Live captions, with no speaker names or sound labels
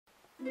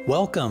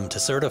Welcome to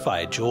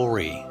Certified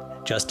Jewelry.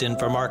 Just in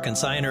from our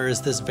consignor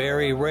is this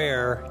very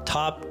rare,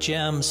 top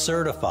gem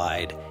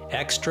certified,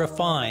 extra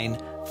fine,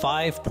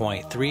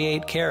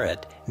 5.38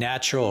 carat,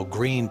 natural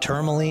green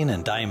tourmaline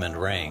and diamond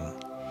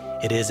ring.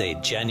 It is a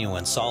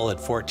genuine solid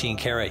 14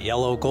 karat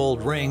yellow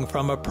gold ring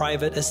from a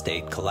private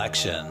estate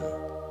collection.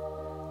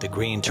 The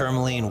green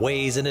tourmaline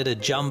weighs in at a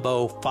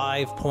jumbo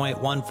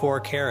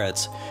 5.14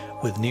 carats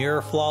with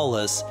near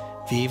flawless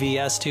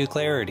VVS 2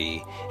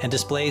 clarity and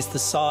displays the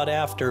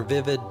sought-after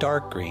vivid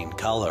dark green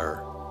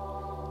color.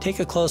 Take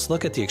a close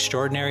look at the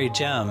extraordinary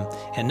gem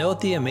and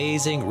note the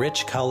amazing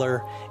rich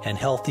color and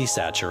healthy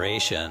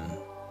saturation.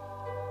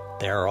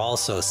 There are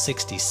also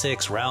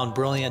 66 round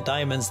brilliant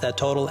diamonds that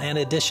total an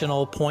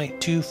additional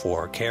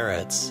 0.24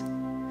 carats.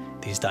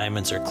 These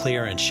diamonds are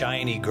clear and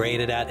shiny,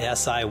 graded at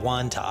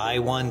SI1 to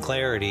I1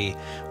 clarity,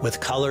 with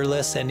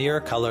colorless and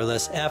near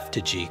colorless F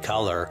to G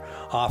color,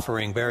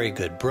 offering very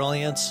good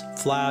brilliance,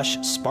 flash,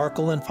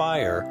 sparkle, and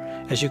fire,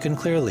 as you can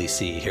clearly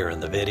see here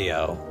in the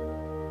video.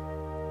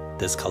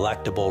 This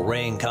collectible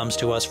ring comes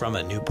to us from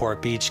a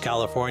Newport Beach,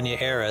 California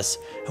heiress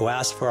who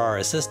asked for our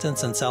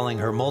assistance in selling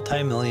her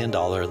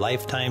multi-million-dollar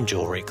lifetime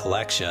jewelry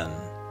collection.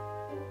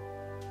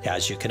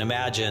 As you can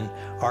imagine,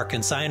 our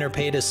consignor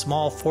paid a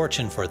small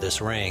fortune for this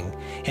ring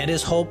and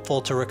is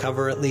hopeful to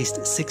recover at least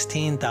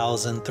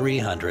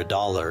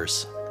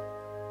 $16,300.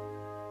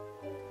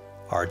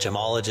 Our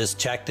gemologist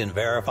checked and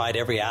verified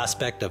every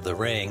aspect of the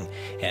ring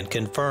and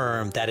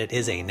confirmed that it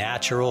is a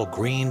natural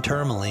green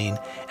tourmaline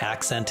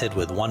accented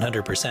with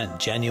 100%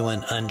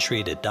 genuine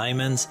untreated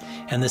diamonds,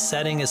 and the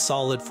setting is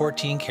solid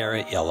 14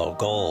 karat yellow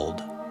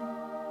gold.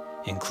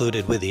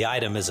 Included with the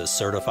item is a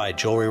certified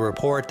jewelry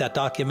report that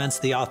documents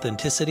the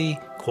authenticity,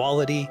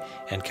 quality,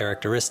 and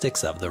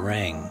characteristics of the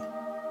ring.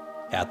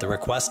 At the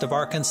request of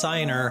our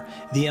consignor,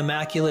 the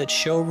immaculate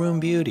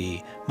showroom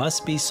beauty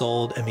must be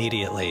sold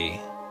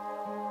immediately.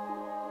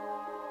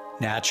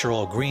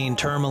 Natural green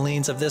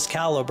tourmalines of this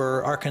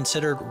caliber are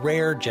considered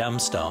rare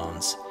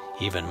gemstones.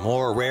 Even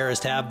more rare is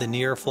to have the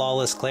near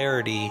flawless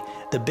clarity,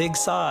 the big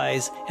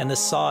size, and the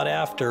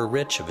sought-after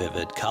rich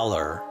vivid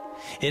color.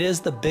 It is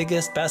the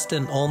biggest, best,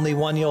 and only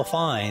one you'll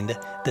find.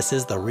 This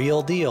is the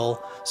real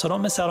deal, so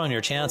don't miss out on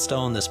your chance to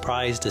own this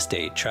prized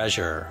estate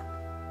treasure.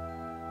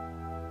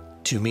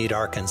 To meet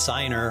our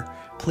consignor,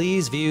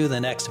 please view the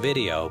next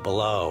video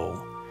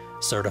below.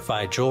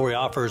 Certified Jewelry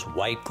offers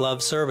white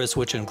glove service,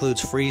 which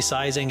includes free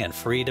sizing and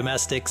free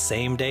domestic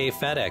same-day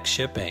FedEx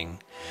shipping.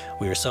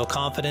 We are so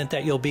confident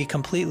that you'll be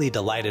completely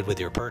delighted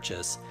with your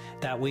purchase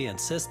that we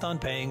insist on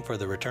paying for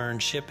the return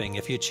shipping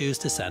if you choose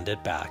to send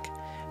it back.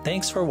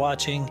 Thanks for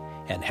watching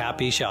and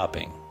happy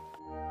shopping.